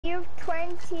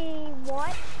20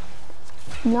 what?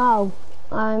 No,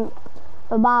 I'm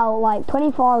about like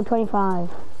 24 or 25.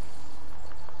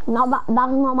 Not that,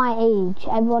 that's not my age.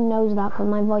 Everyone knows that because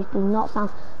my voice does not sound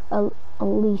at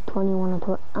least 21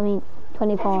 or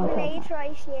 24. There's an age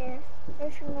right here.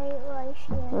 There's an age right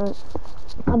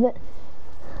here.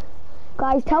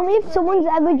 Guys, tell me if someone's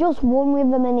ever just won with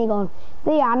the minigun. If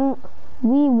they hadn't,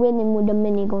 we winning with the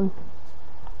minigun.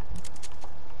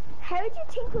 How do you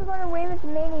think we're gonna win with the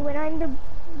mini when I'm the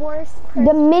worst person?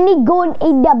 The minigun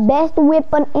is the best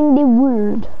weapon in the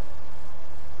world.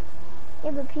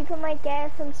 Yeah, but people might get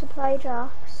it from supply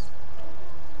drops.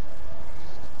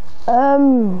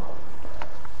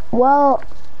 Well,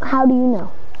 how do you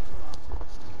know?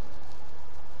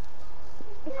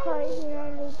 Because you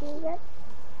normally do that.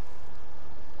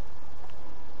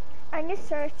 I'm just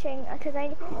searching because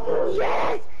I.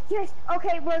 Yes! Yes!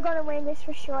 Okay, we're gonna win this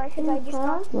for sure because I just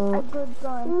got a good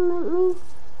gun.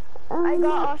 I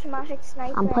got automatic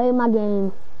sniper. I'm playing my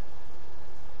game.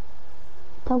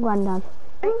 Tell Granddad.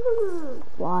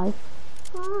 Why?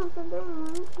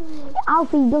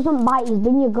 Alfie doesn't bite. He's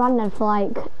been your granddad for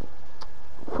like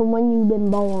from when you've been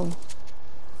born.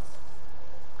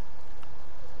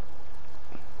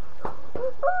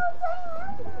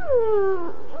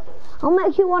 I'll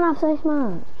make you one after this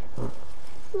match.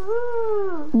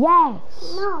 Yes.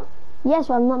 No. Yes,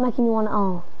 I'm not making you one at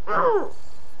all.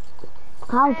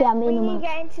 Alfie, I'm in the match. We need to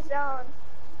get into zone.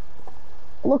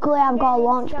 Luckily, I've got a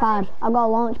launch pad. I've got a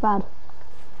launch pad.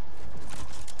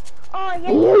 Oh,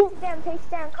 yes, place it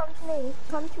down, come to me.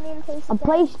 Come to me and place it down. I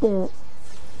placed it.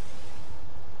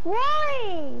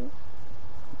 Why?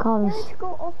 Because... Let's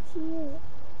go up to you.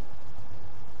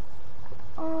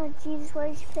 Oh, Jesus, where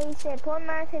did you place it? Put a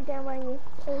marker down where you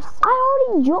placed it. I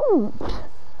already jumped.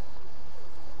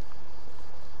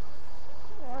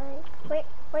 Right.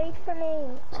 Wait for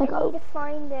me. I need to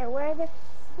find it. Where the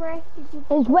frick did you...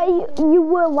 It's where you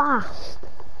were last.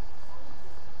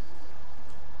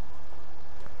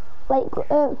 Like,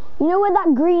 you know where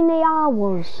that green AR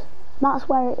was? That's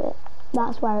where it is.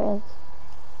 That's where it is.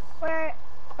 Where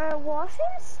what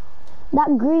is?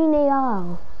 That green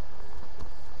AR.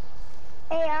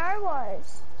 AR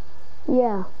was?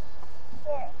 Yeah.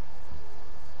 Yeah.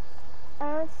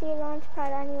 I don't see a launch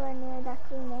pad anywhere near that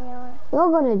green AR.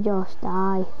 You're gonna just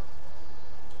die.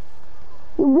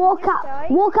 You walk out of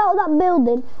that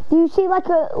building. Do you see like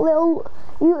a little?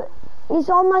 It's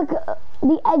on like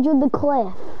the edge of the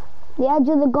cliff. The edge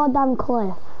of the goddamn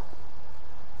cliff.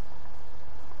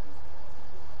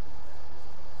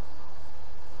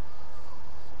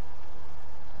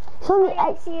 So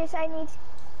I see it, I need...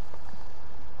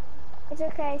 It's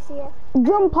okay, I see it.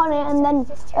 Jump on it and then...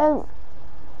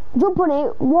 jump on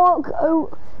it,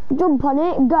 jump on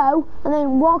it, go, and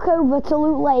then walk over to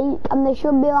Loot Lake, and there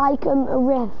should be like a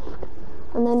rift.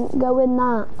 And then go in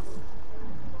that.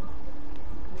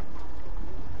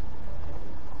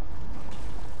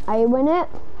 Are you in it?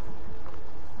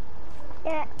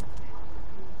 Yeah.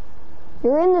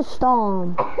 You're in the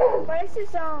storm. Where's the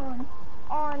zone?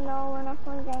 Oh no, we're not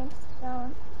going against the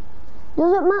zone.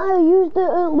 Doesn't matter, use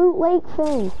the Loot Lake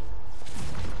thing.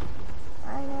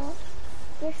 I know.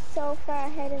 You're so far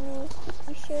ahead of me.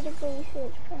 I should have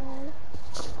waited for me.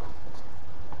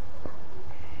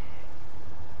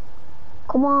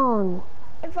 Come on.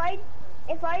 If I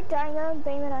die, I'm gonna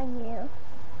blame it on you.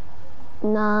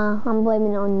 Nah, I'm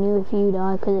blaming it on you if you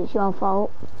die, because it's your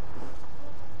fault.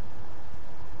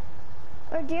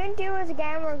 We're doing duos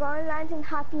again, we're going to land in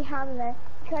Happy Hamlet,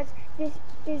 because this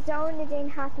zone is in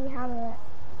Happy Hamlet.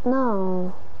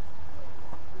 No.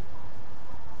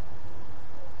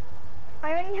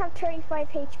 I only have 35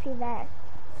 HP left.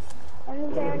 That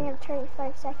means I only have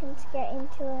 35 seconds to get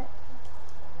into it.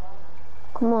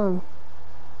 Come on.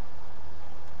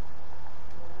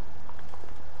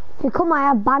 If you come, I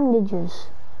have bandages.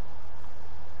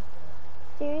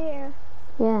 Do you?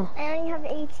 Yeah. I only have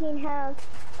 18 health.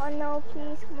 Oh no,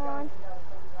 please, come on.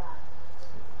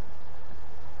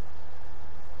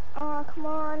 Oh, come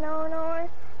on, no.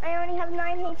 I only have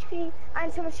 9 HP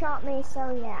and someone shot me, so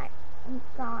yeah, I'm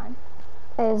gone.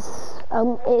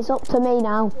 It's up to me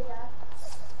now.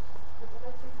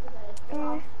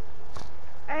 I'm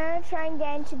gonna try and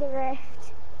get into the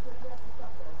rift.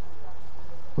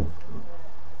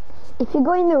 If you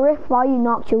go in the rift while you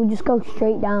knocked, you'll just go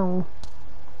straight down.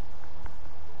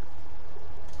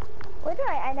 What do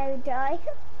I now die?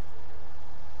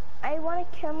 I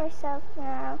want to kill myself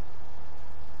now.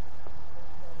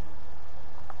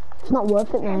 It's not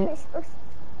worth it, mate.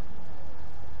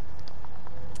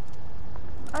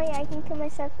 Oh yeah, I can kill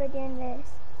myself by doing this.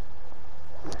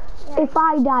 Yeah. If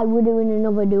I die, we're doing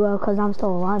another duo because I'm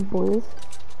still alive, boys.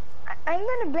 I'm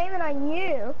gonna blame it on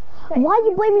you. Why are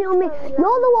you blaming it on me?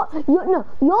 You're the one.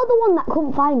 You're the one that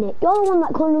couldn't find it. You're the one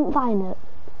that couldn't find it.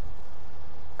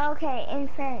 Okay, in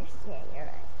fairness, yeah, you're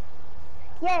right.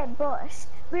 Yeah, but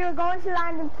we were going to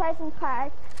land in Pleasant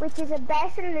Park, which is a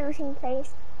better looting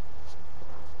place.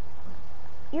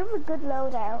 You have a good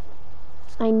loadout.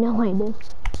 I know I do.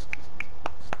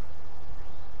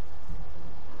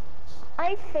 I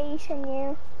have faith in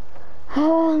you.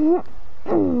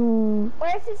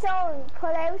 Where's the zone? Pull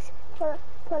out,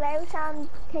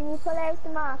 can you pull out the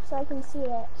map so I can see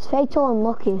it? It's fatal and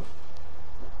lucky.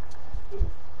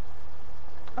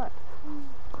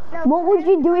 No, What would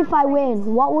you do if I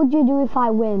win? What would you do if I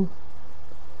win?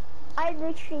 I'd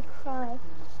literally cry.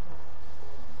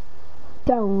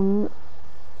 Don't.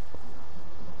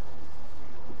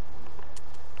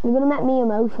 You're gonna make me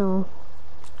emotional.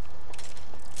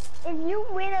 If you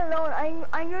win alone,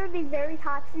 I'm gonna be very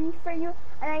happy for you,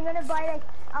 and I'm gonna buy like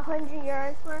 100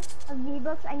 euros worth of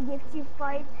V-Bucks and gift you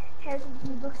 5,000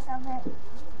 V-Bucks of it.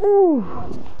 Ooh,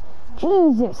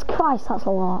 Jesus Christ, that's a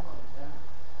lot.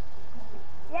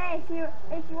 Yeah, if you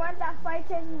want that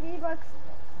 5,000 V-Bucks,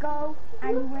 go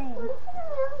and win.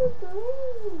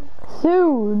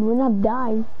 Soon, when I've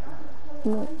died.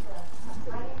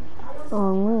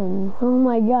 Oh, win. Oh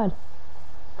my God.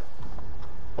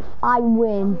 If I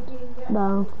win,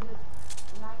 though.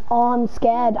 Oh, I'm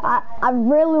scared. I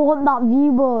really want that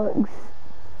V-Bucks.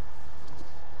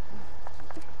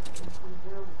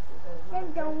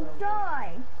 Then don't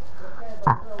die.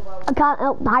 I can't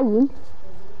help dying.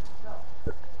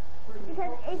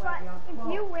 Because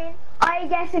if you win, I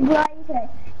get a glider.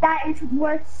 That is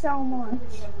worth so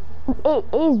much. It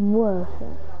is worth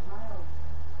it.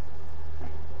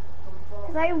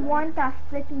 Because I want that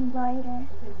flipping glider.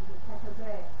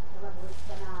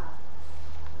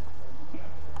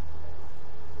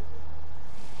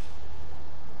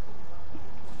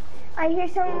 I hear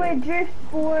someone with a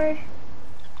driftboard.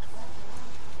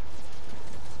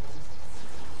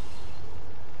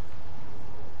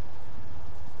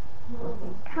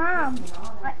 Camp.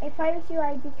 If I was you,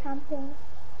 I'd be camping.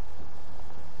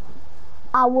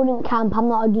 I wouldn't camp, I'm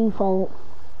not a default.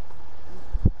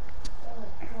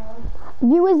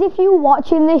 Viewers, if you're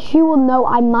watching this, you will know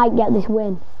I might get this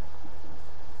win.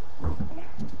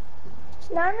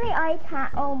 Normally I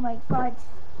can't. Oh my God.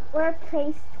 We're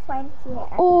place 20.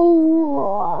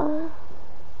 Oh.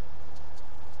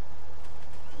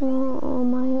 Oh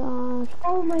my gosh.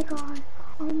 Oh my God.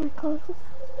 Oh my God.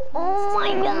 Oh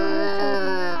my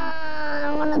God.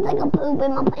 I'm gonna take a poop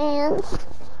in my pants.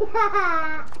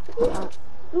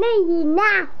 No, you're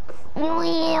not.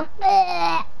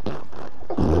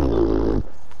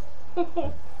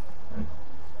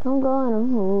 I'm gonna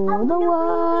rule the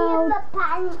world.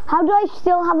 How do I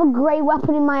still have a grey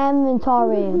weapon in my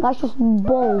inventory? That's just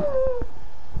bull.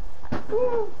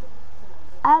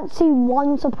 I haven't seen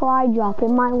one supply drop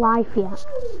in my life yet.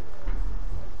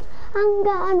 I'm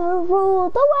gonna rule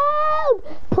the world.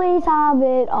 Please have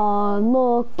it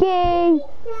unlucky.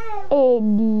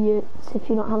 Idiots. If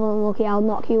you don't have it unlucky, I'll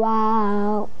knock you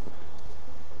out.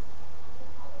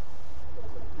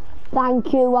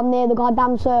 Thank you, I'm near the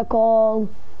goddamn circle.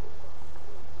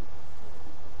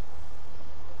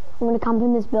 I'm gonna camp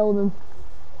in this building.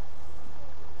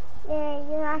 Yeah,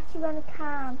 you're actually gonna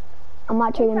camp. I'm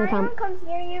actually gonna camp. If anyone comes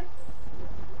near you,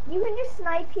 you can just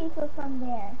snipe people from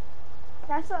there.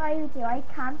 That's what I would do. I'd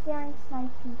camp there and snipe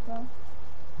people.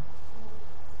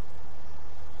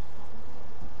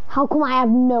 How come I have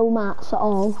no mats at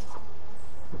all?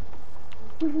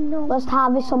 No. Let's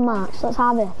harvest some mats. Let's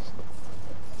harvest.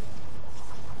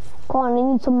 Come on, I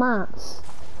need some mats.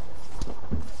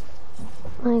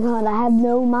 My God, I have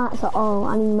no mats at all.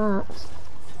 I need mats.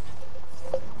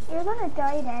 You're gonna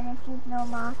die then if you've no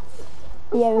mats.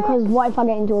 Yeah, because what if I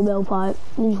get into a build fight?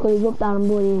 You're just gonna look down and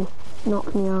bloody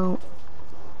knock me out.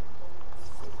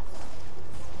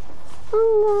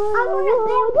 I'm gonna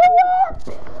build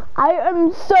it. I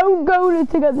am so goaded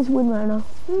to get this win right now.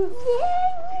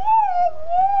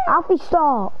 Alfie,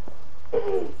 stop.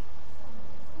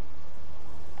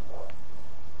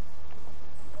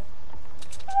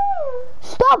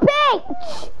 Stop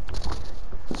it!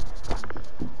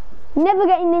 Never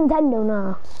getting Nintendo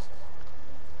now.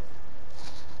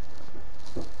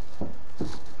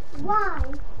 Why?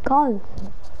 Cause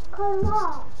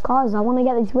what? I want to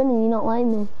get this win and you're not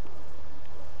letting me.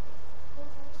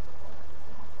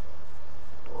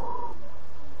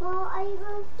 Well, are you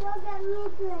going to still get me a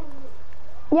drink?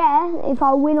 Yeah, if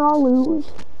I win or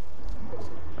lose.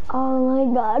 Oh my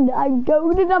God, I'm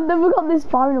goaded. I've never got this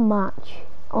far in a match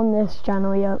on this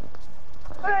channel yet.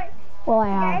 Alright. Well, I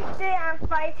have. Get the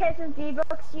 5,000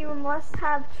 V-Bucks, you must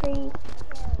have 3 kills.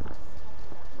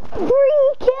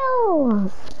 3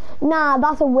 kills! Nah,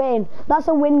 that's a win. That's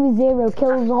a win with 0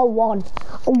 kills or 1.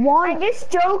 I'm just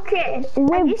joking.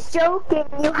 I'm just joking.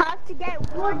 You have to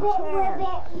get 1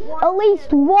 kill. At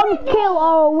least 1 kill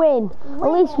or a win.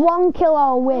 At least 1 kill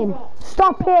or a win.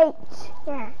 Stop it.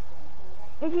 Yeah.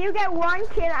 If you get 1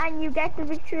 kill and you get the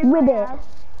victory with royale, it,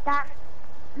 that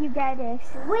you get it.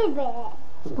 With it.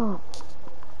 Stop.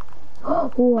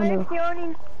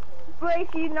 But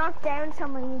if you knock down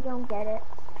someone, you don't get it.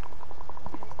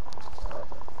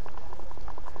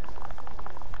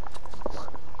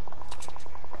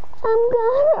 I'm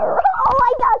gonna. Oh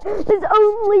my god! There's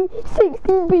only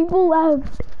 16 people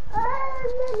left.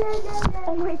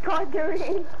 Oh my god, there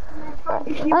is.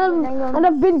 And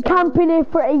I've been camping here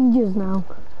for ages now.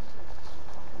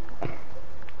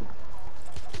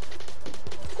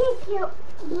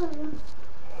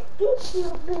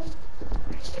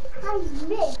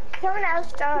 Someone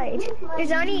else died.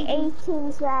 There's only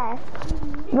 18 left.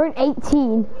 We're at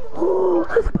 18. Oh,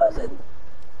 that's a person.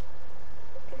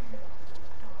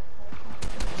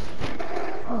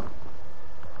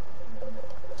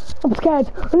 I'm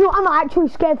scared. No, I'm actually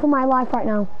scared for my life right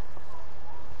now.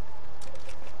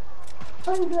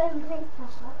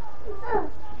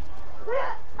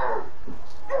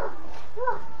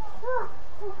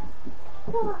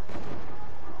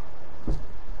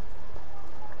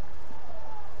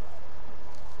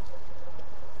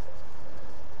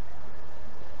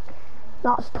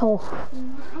 That's tough.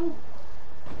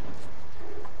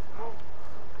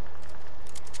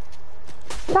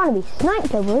 Trying to be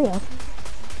sniped over here.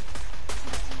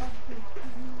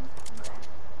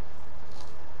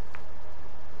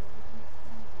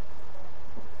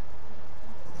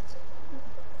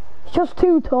 It's just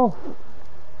too tough.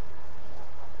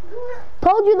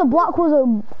 Told you the block was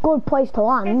a good place to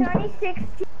land. There's only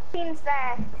 16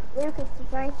 left. Lucas,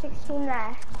 there's only 16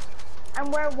 left.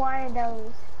 And we're one of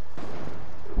those.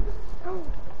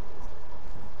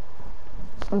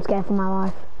 I'm scared for my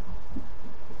life.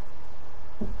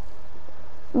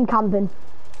 I'm camping.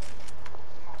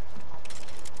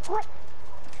 What?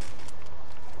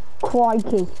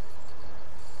 Crikey.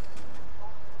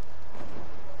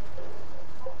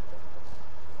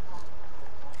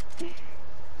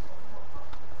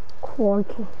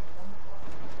 Crikey.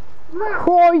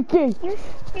 Crikey.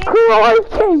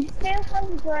 Crikey. Still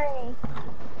hungry.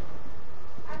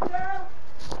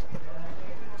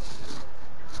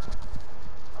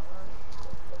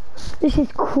 This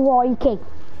is crikey.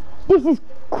 This is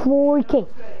crikey.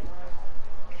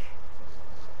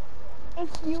 If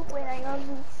you win, I'm gonna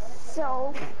be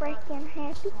so freaking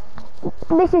happy.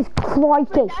 This is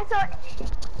crikey. That's all.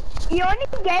 You only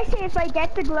get it if I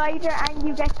get the glider and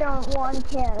you get the 1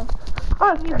 kill.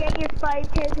 Oh. You get your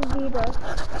 5,000 V-Bucks.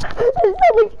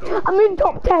 I'm in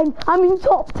top 10. I'm in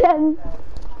top 10.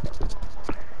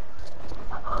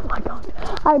 Oh my god.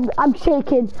 I'm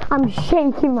shaking. I'm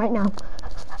shaking right now.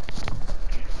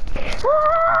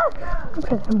 Ah! I'm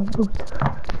gonna boost.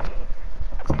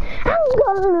 I'm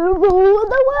gonna rule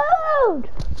the world.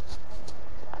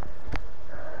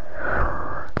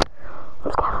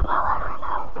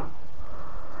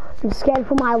 I'm scared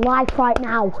for my life right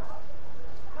now.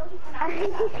 I'm scared for my life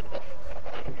right now.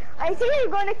 I think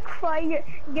you're gonna cry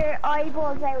your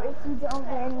eyeballs out if you don't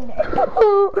win. And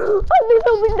there's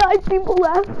only 9 people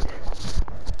left.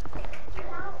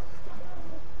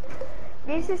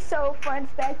 This is so fun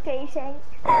spectating.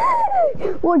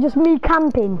 Well, just me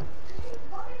camping.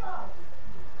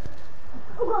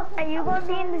 Are you gonna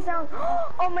be in the zone?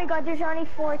 Oh my god, there's only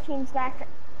 4 teams left.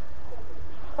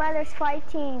 Well, there's 5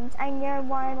 teams, and you're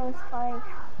one of those 5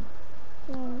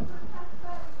 teams.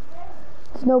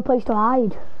 There's no place to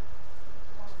hide.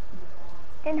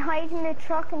 Then hide in the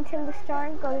truck until the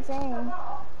storm goes in.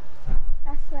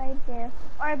 That's what I do.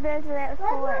 Or build a little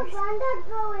fort. Where's Granddad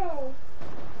going?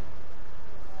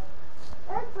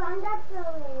 Where's Granddad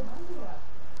going?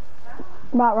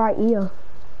 About right here.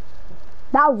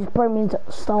 That'll just bring me into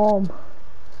a storm.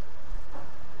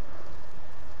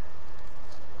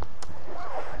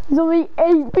 There's only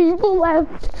 8 people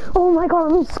left. Oh my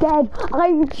god, I'm scared.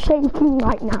 I'm shaking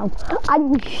right now.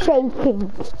 I'm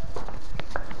shaking.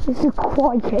 This is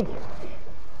crikey.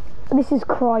 This is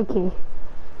crikey.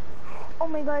 Oh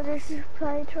my god, there's a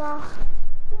supply drop.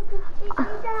 Did you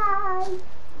die?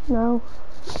 No.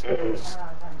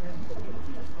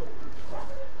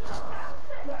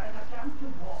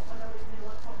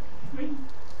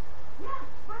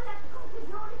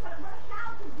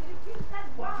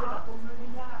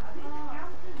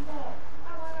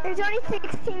 There's only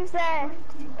 6 teams there.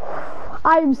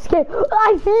 I'm scared.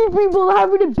 I see people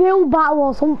having a build battle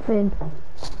or something.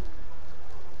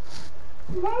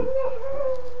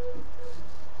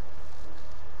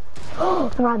 Oh,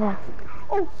 they're right there.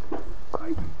 Oh,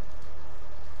 God.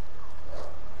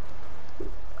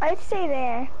 I'd stay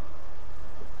there.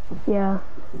 Yeah.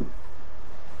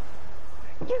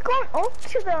 You're going up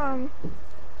to them.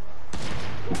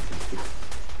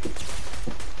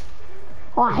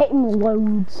 Oh, I hit him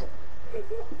loads. They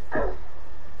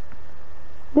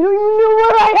don't even know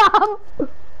where I am.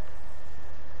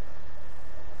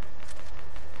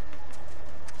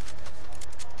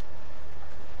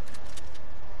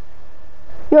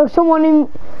 Yo, someone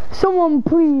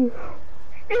please.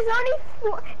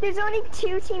 There's only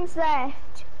 2 teams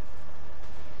left.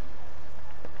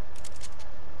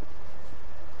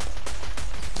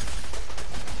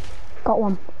 Got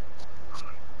one.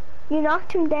 You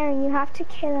knocked him down, you have to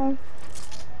kill him.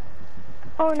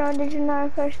 Oh no, there's another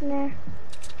person there.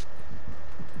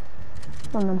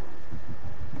 On them.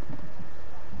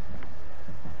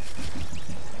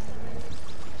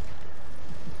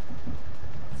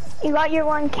 You got your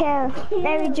 1 kill.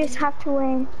 Now you just have to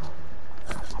win.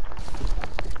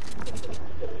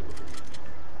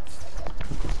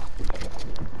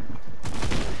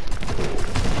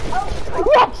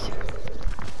 Yes!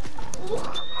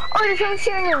 Oh, there's one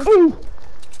shooting.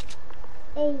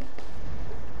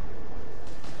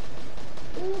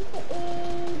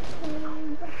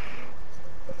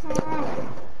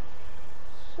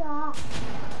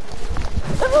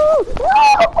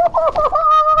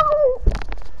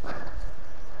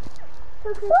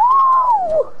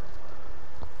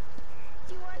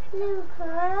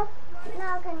 Lucas,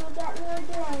 now can you get me a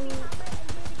drink?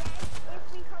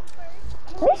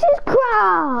 This is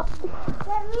crap!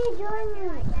 Get me a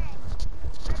drink.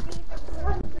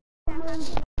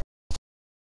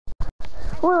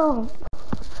 Well,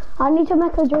 I need to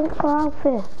make a drink for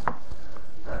Alfie.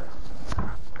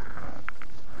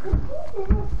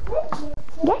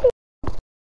 Get it!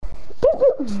 Get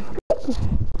it!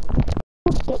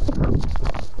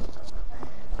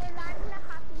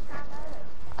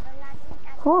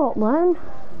 Hold up, man.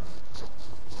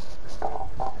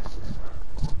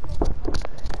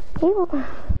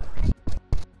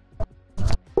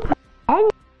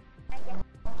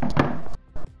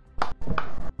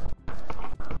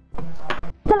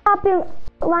 I've been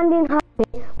landing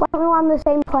happy. Why don't we land the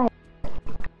same place?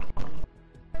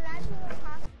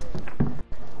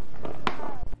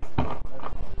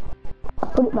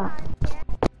 Put it back.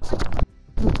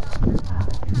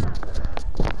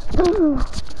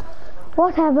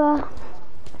 Whatever.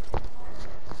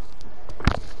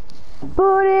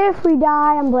 But if we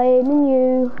die, I'm blaming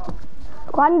you.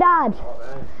 Granddad,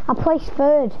 I placed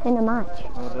 3rd in the match.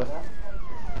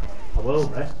 I will,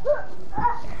 mate.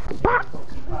 Back!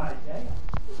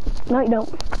 No, you don't.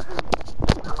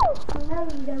 No,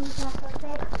 you don't have to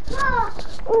say.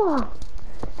 Oh.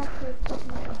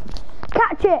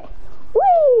 Catch it!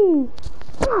 Whee!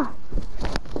 Oh.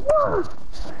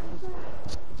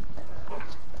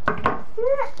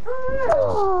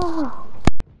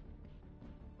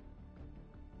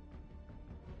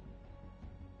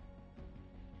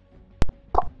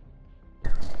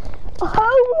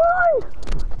 Home run!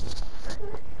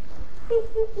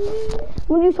 I'm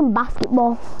gonna do some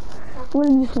basketball. I'm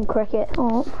gonna do some cricket.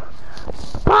 Oh.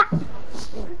 Bah!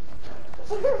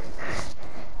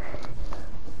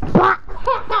 Bah!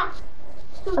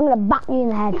 I'm gonna bat you in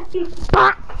the head.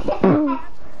 Bah!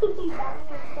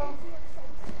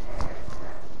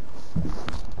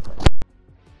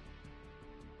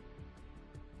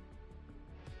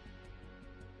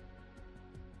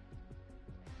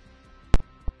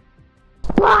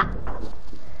 Bah!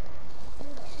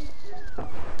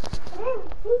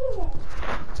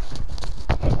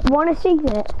 Want to see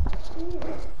it?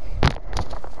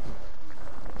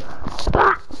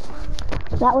 Bah!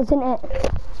 That wasn't it.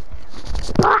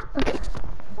 Bah!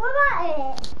 What about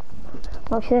it?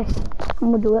 Watch this.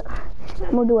 I'm gonna do it.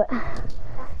 I'm gonna do it.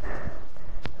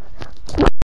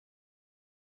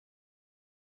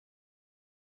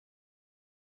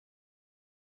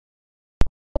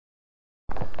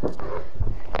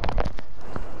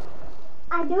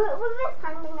 I do it with this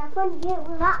hand and I can do it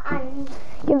with that hand.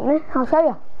 Give it me. I'll show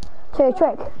you. Show you a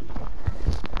trick.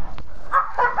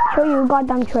 Show you a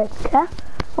goddamn trick. Yeah?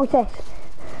 Watch this.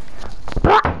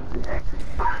 Bah!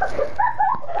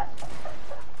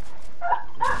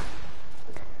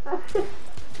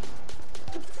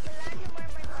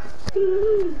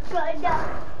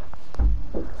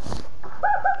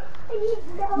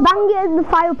 Bang it in the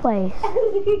fireplace.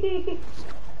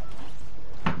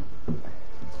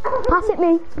 Pass it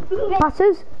me.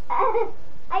 Passes.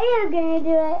 Are you gonna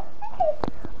do it?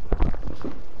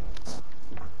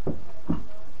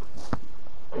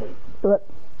 Do it.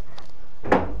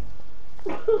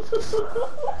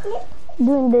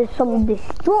 Doing this some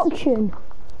destruction.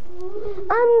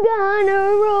 I'm gonna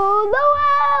rule the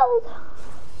world.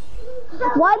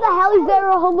 Why the hell is there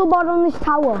a hoverboard on this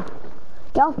tower?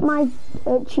 Get off my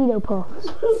Cheeto puffs.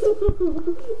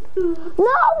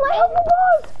 No, my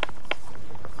hoverboard!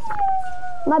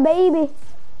 My baby.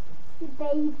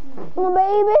 Baby. My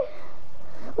baby.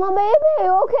 My baby.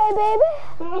 Okay, baby.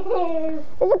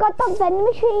 There's a goddamn vending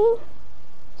machine.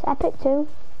 It's epic too.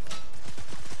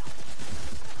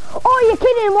 Oh, you're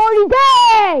kidding, I'm already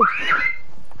dead!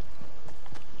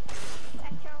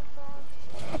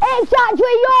 It's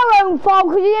actually your own fault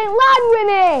because you didn't land with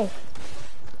me!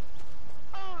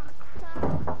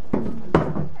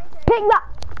 Pick that!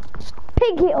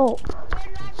 Pick it up!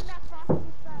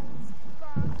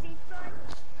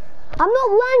 I'm not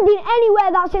landing anywhere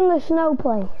that's in the snow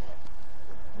place.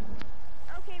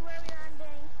 Okay, where are we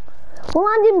landing? We're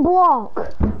landing block.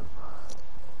 No,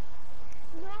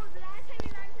 the last time we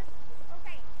landed...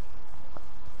 Okay.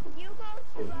 You go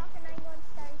to rock and I'm going to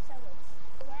Starry Summits.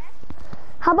 Yeah?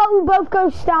 How about we both go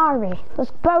starry?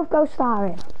 Let's both go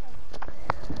starry.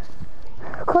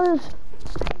 Because...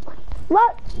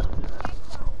 What?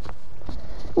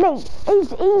 Mate,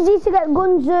 it's easy to get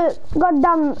guns at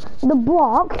goddamn the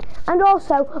block, and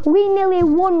also we nearly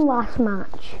won last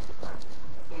match.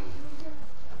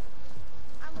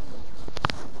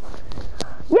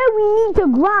 Yeah, we need to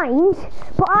grind,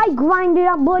 but I grinded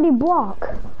that bloody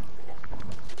block.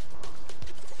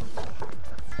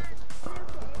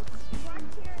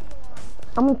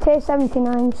 I'm on tier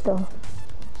 79 still.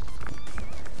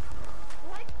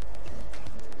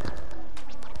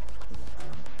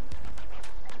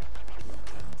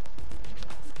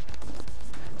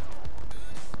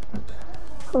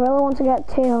 I really want to get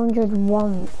 200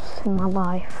 once in my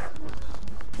life.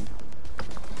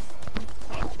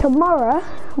 Tomorrow,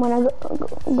 when I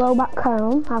go back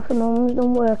home after my mum's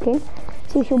done working,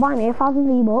 she'll buy me 1,000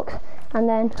 V-Bucks, and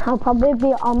then I'll probably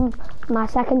be on my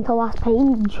second to last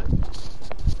page.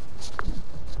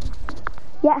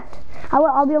 Yeah,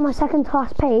 I'll be on my second to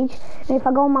last page, and if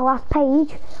I go on my last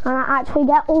page and I actually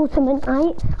get ultimate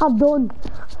night, I'm done.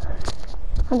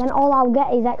 And then all I'll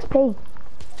get is XP.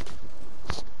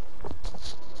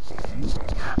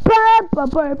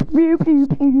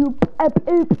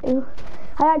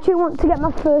 I actually want to get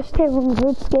my first tier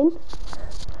 100 skin.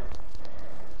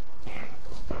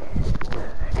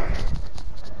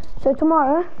 So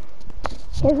tomorrow,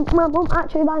 if my mum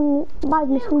actually buys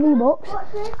me some V-Bucks,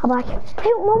 I'm like,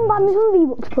 hey mum, buy me some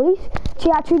V-Bucks please. She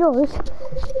actually does.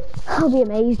 I'll be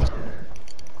amazed.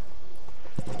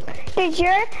 Did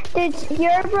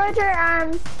your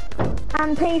brother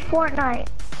play Fortnite?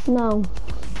 No.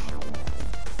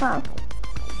 Oh.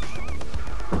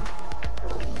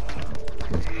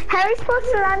 How are we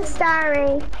supposed to land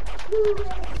Starry?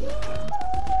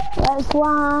 Let's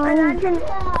land.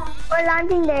 We're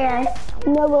landing there.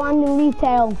 No, we're landing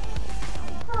retail.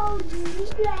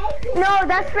 No,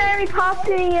 that's very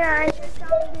popular.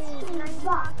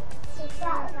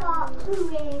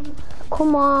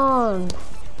 Come on.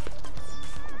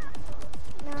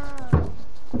 No.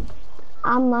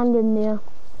 I'm landing there.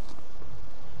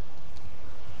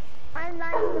 I'm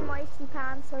landing the Moisty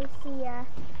Palm, so see ya.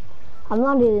 I'm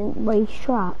landing in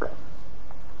racetrack.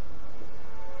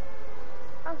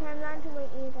 Okay, I'm landing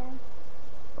with you then.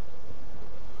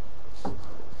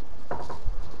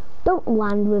 Don't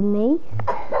land with me.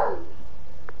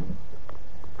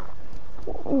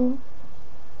 Do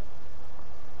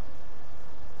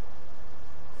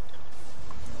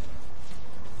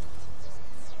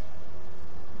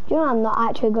you know I'm not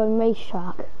actually going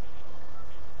racetrack?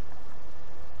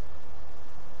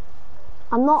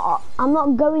 I'm not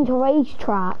going to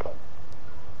racetrack.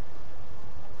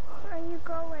 Where are you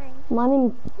going? I'm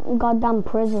in goddamn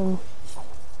prison.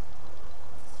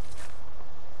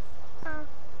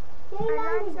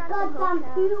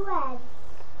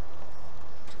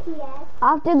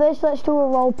 After this, let's do a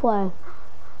role play.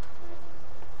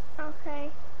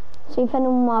 Okay. See if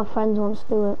anyone of my friends wants to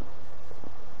do it.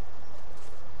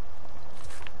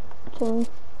 So.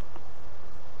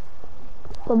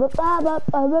 You've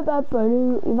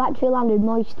actually landed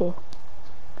Moisty.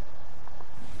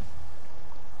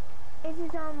 It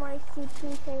is on Moisty,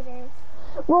 please say this.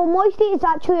 Well, Moisty is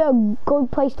actually a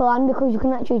good place to land because you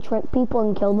can actually trick people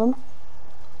and kill them.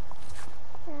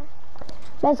 Yeah.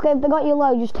 Basically, if they got you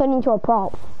low, just turn into a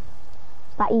prop.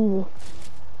 It's that easy.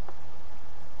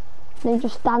 Then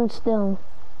just stand still.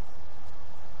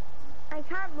 I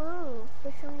can't move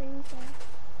for some reason.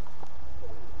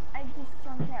 I just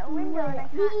jumped out a window and I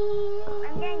can't.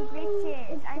 I'm getting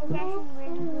glitches. I'm getting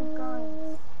really good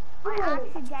guns. I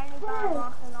accidentally got a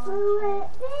rocket launcher.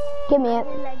 Give me it.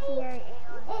 Legendary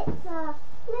Aeon.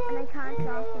 And I can't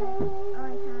drop it. Oh, I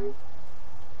can't.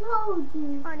 Oh,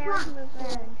 now I can move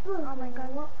around. Oh my god,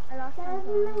 I lost my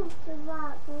phone.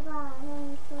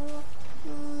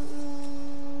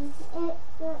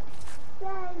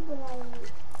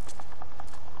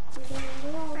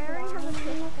 I already have a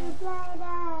pistol.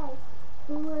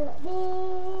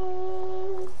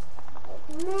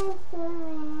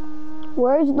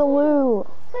 Where's the loot?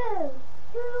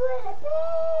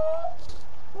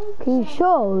 Can you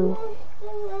show?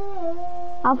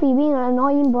 Alfie, you being an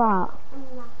annoying brat.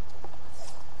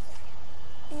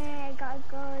 Yeah, I got a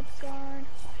good gun.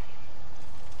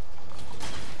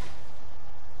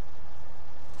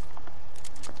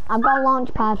 I've got a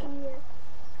launch pad.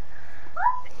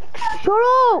 Shut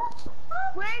up!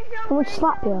 Someone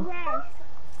slap you. Yes.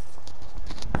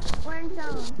 We're in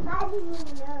zone.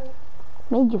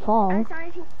 Made you fall. I'm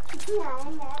sorry.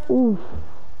 Ooh.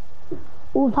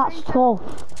 Ooh, that's tough.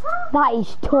 That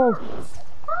is tough.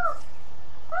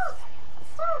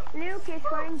 Lucas,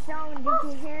 we're in zone. Did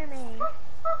you hear me?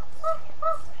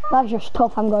 That's just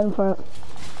tough. I'm going for it.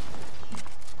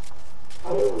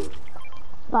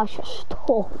 That's just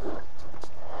tough.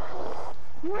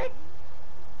 What?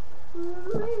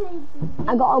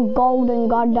 I got a golden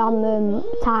goddamn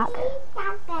attack.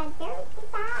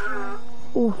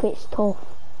 Oof, it's tough.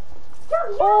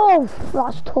 Oh,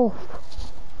 that's tough.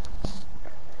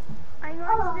 I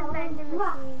got the vending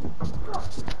machine.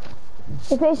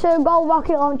 If it's a gold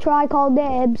rocket launcher, I call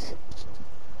dibs.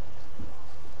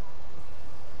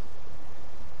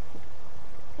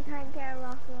 I can't get a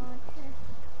rocket launcher.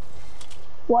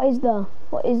 What is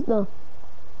the?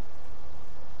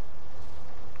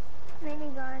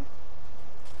 Minigun.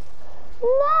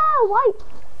 No, why?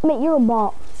 Mate, you're a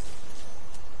bot.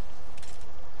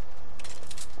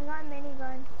 I got a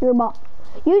minigun. You're a bot.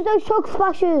 Use those chug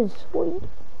splashes. What are you?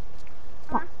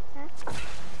 Huh?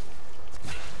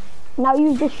 Now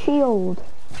use the shield.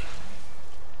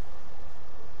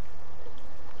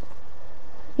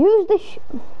 Use the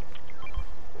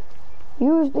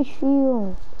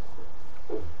shield.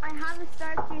 I have a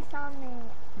start juice on me.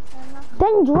 So I'm not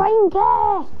Then drink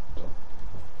it.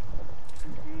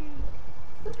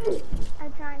 I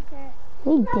drank it. He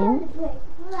didn't.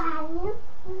 Stop,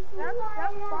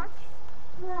 watch.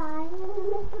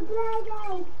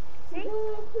 See?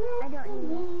 I don't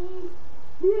need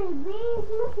it.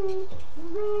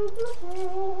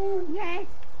 Yes!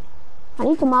 I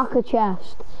need to mark a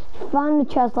chest. If you find the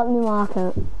chest, let me mark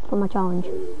it for my challenge.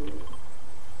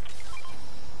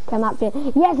 Okay, I'm up it.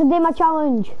 Yes, I did my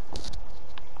challenge.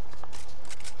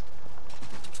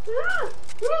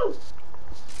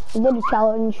 I did a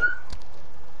challenge.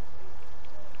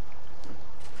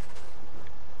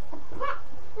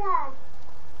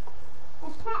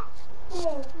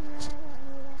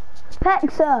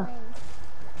 Pexa.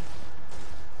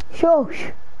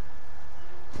 Shush.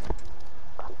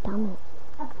 God damn it.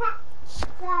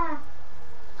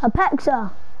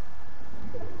 Apexa.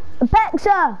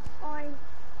 Apexa. Oi.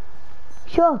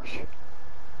 Shush.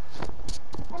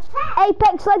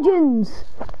 Apex Legends.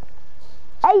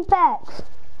 Apex.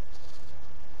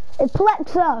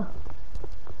 Aplexa.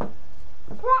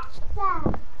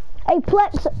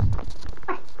 Aplexa.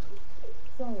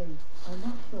 Sorry, I'm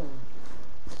not sure.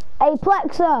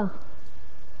 Aplexa.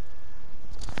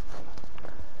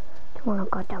 Come on,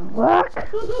 goddamn work.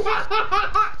 Please.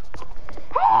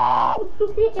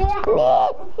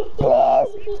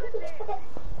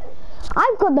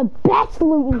 I've got the best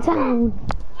loot in town.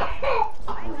 I got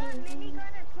a minigun,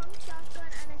 a pump shotgun,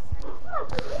 and a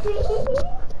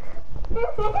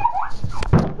sniper.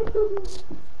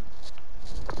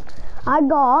 I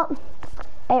got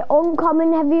an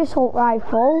uncommon heavy assault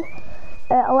rifle,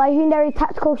 a legendary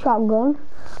tactical shotgun,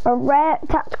 a rare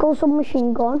tactical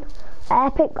submachine gun, an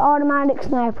epic automatic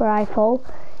sniper rifle,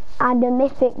 and a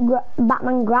mythic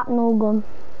Batman grapnel gun.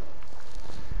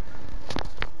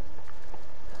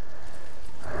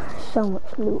 So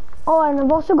much loot. Oh, and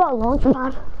I've also got a launch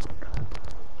pad.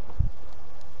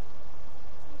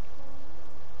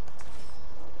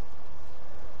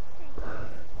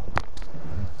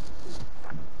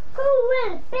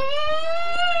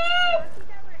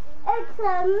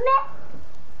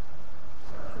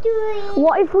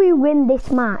 What if we win this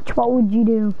match? What would you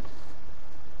do?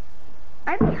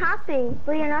 I'd be happy,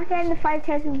 but you're not getting the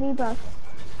 5,000 V-Bucks.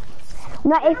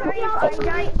 Now, if I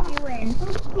die, you win.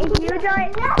 If you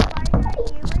die, I die,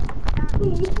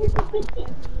 you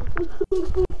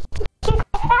win.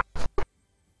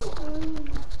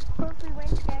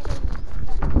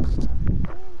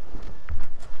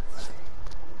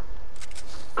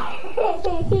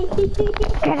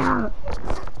 Get out.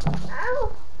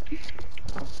 Ow.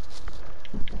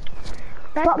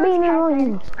 That's Stop being what's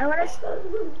annoying.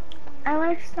 happened. I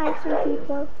wanna snipe some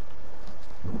people.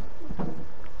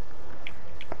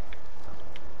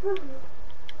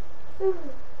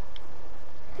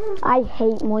 I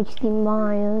hate Moisty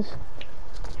Myers.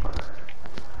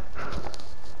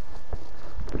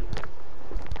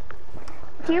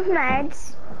 Do you have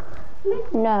meds?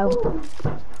 No.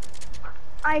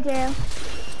 I do.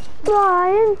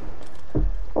 Ryan.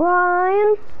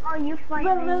 Ryan. Oh, you fight me.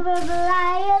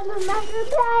 Lion, remember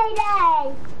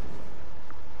Payday.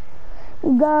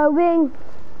 Going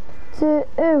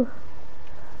to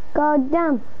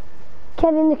goddamn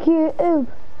Kevin the Cube.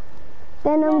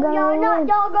 Then I'm going. You're not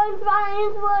going to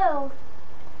Ryan's world.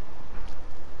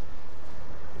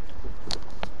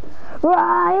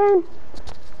 Ryan.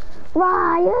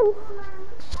 Ryan.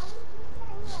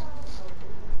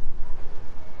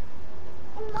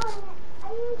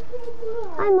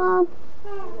 Hi, Mom.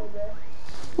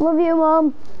 Love you,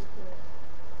 Mom.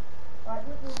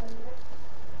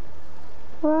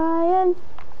 Ryan.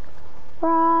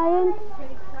 Ryan.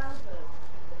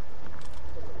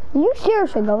 Are you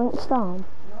seriously going to storm?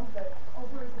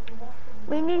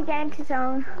 We need to get into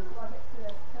zone.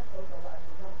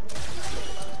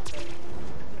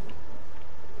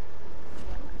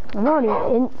 I'm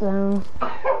already in zone.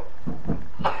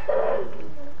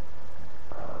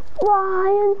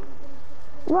 Ryan.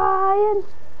 Ryan.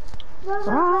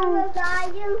 Ryan.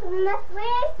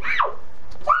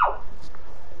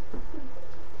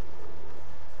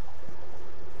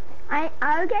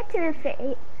 I'll get to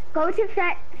the go to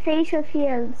facial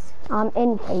fields. I'm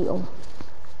in fatal.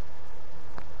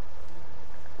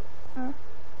 Oh,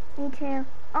 me too.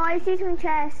 Oh, I see some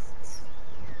chests.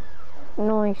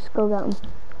 Nice, go get them.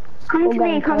 Come Go to get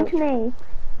me, 'em, come coach. to me.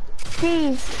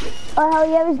 Please. Oh hell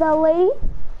yeah, is that lady?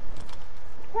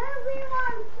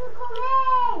 Everyone to come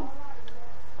in.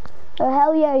 Oh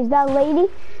hell yeah, is that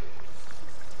lady?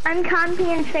 I'm camping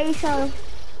in facial.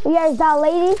 Yeah, is that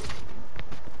lady?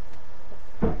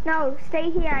 No, stay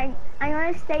here. I'm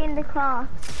gonna stay in the cross.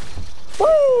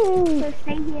 Woo! So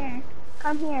stay here.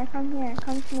 Come here, come here,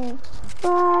 come to me.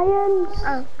 Ryan.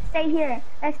 Oh, stay here.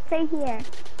 Let's stay here.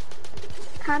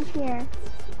 Come here.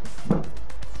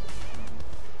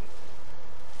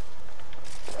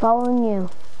 Following you.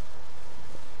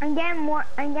 I'm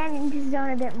getting into the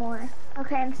zone a bit more.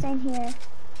 Okay, I'm staying here.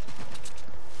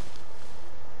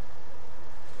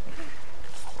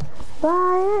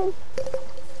 Ryan.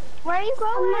 Where are you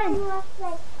going?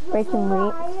 Breaking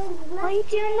weight. Why are you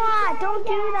doing that? Don't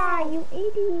do that, you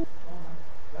idiot.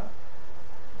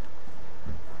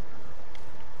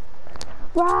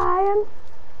 Ryan.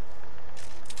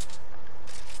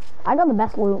 I got the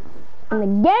best loot in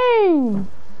the game.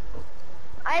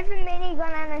 I have a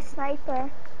minigun and a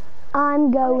sniper. I'm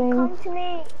going. Come to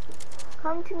me.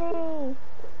 Come to me.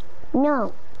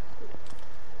 No.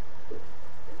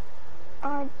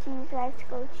 Oh jeez, let's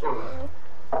go cheat.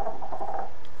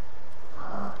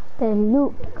 The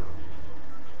loot.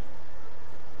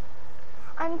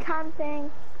 I'm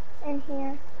camping in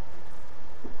here.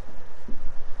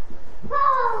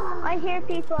 I hear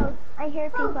people. I hear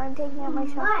people. I'm taking out my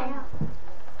shotgun.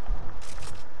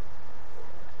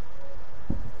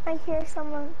 I hear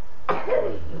someone.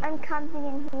 I'm camping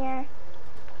in here.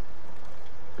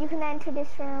 You can enter this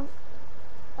room.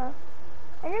 Oh.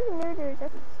 I never knew there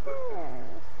was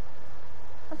upstairs.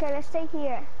 Okay, let's stay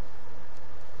here.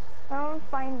 Don't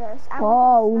find us.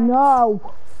 Oh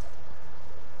no.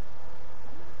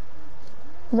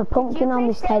 There's a pumpkin on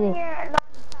this teddy.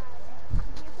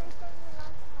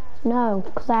 No,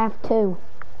 because I have two.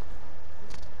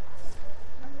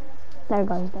 There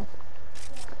goes dead.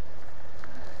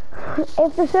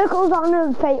 If the circle's on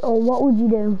a fatal, what would you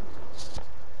do?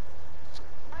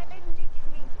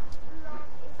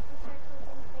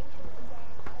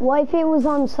 What if it was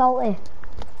on salty?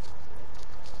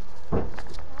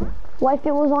 What if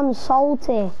it was on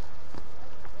salty?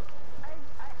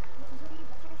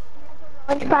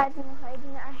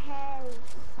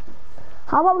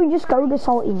 How about we just go to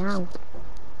salty now?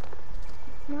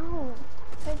 No.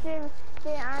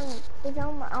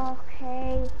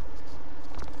 Okay.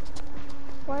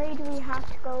 Why do we have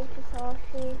to go to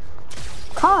salty?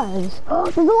 Cars.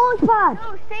 There's a launch pad.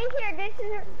 No, stay here. This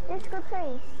is a good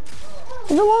place.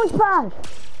 There's a launch pad.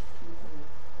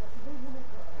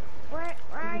 Where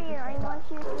are you? I want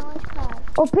you to launch pad.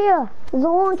 Up here. There's a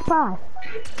launch pad.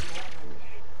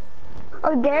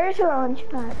 Oh, there's a launch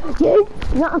pad. Yeah, you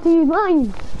don't have to use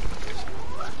mine.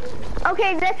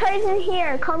 Okay, this place is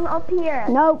here. Come up here.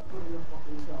 Nope.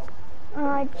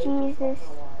 Oh, Jesus.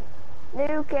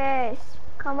 Lucas,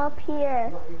 Come up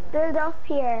here. Build up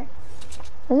here.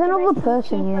 There's another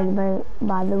person here,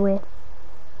 by the way.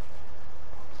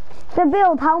 So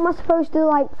build, how am I supposed to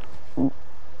like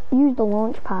use the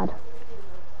launch pad?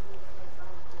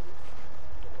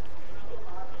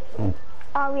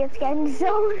 Oh, we have to get in the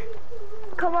zone.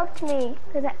 Come up to me.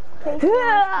 Place the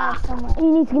launch pad somewhere.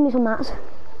 You need to give me some mats.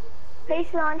 Place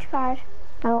the launch pad.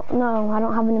 I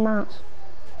don't have any mats.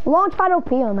 Launch pad up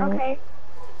here, mate. Okay.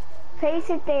 Place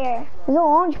it there. There's a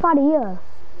launch pad here.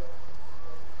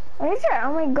 What is it?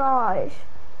 Oh my gosh.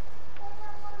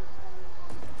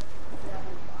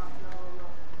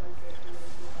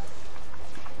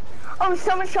 Oh,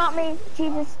 someone shot me.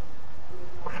 Jesus.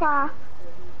 Crap.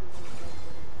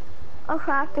 Oh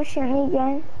crap, they're shooting me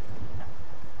again.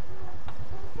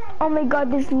 Oh my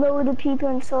god, there's loads of people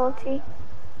in Salty.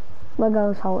 Where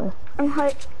goes Salty? I'm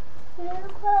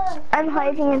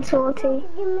hiding in Salty.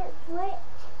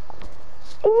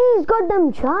 It needs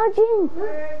goddamn charging.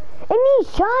 It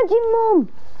needs charging, Mum.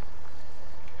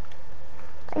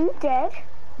 Are you dead?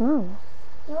 No.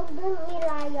 No, don't be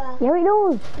liar. Here it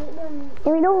goes.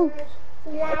 Here it goes.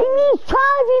 Liar. It needs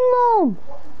charging, Mum.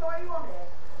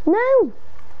 No.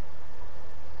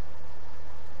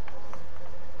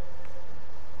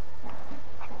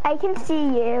 I can see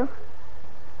you.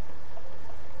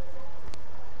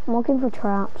 I'm looking for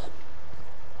traps.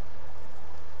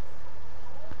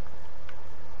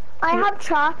 I have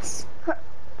traps.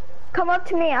 Come up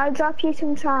to me, I'll drop you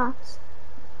some traps.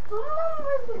 Mom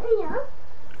wasn't here.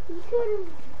 You should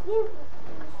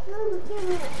give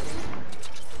it.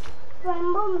 My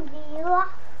mum be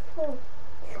laughing.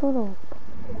 Shut up.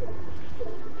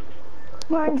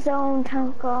 We're in zone,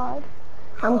 thank God.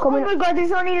 I'm Oh coming. my god,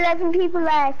 there's only 11 people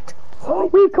left.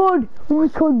 We could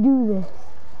do this.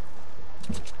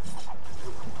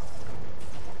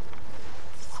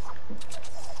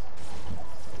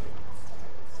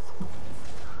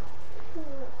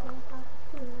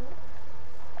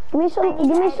 Give me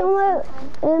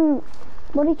some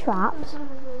bloody traps.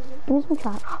 Give me some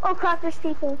traps. Oh crap, there's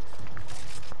people.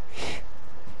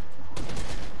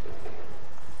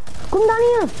 Come down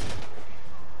here.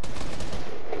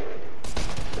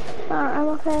 Oh, I'm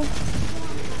okay.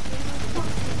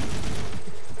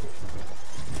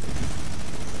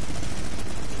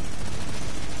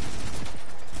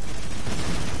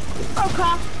 Oh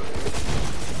crap.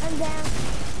 I'm down.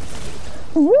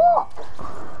 What?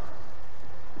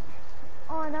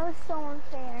 Oh, that was so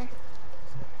unfair.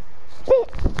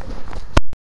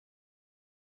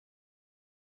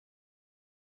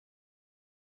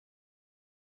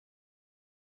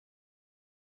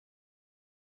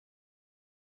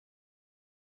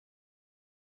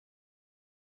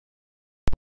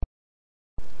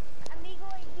 Amigo,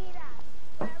 Gira,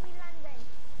 where are we landing?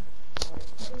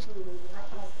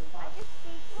 I just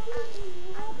speak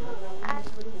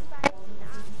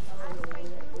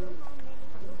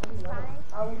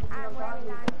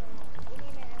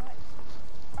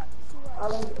How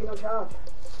long has it been on charge?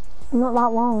 Not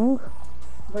that long.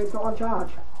 But it's not on charge.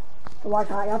 So why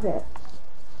can't I have it?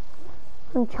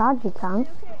 On charge you can.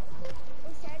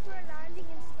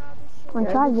 On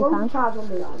charge you can. Charge on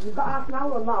me now. You've got half an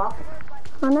hour on that.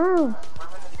 I know.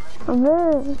 I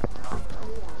will.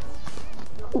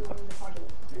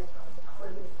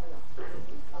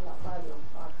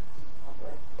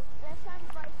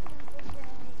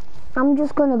 I'm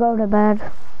just gonna go to bed.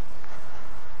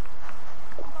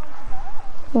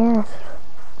 Yes.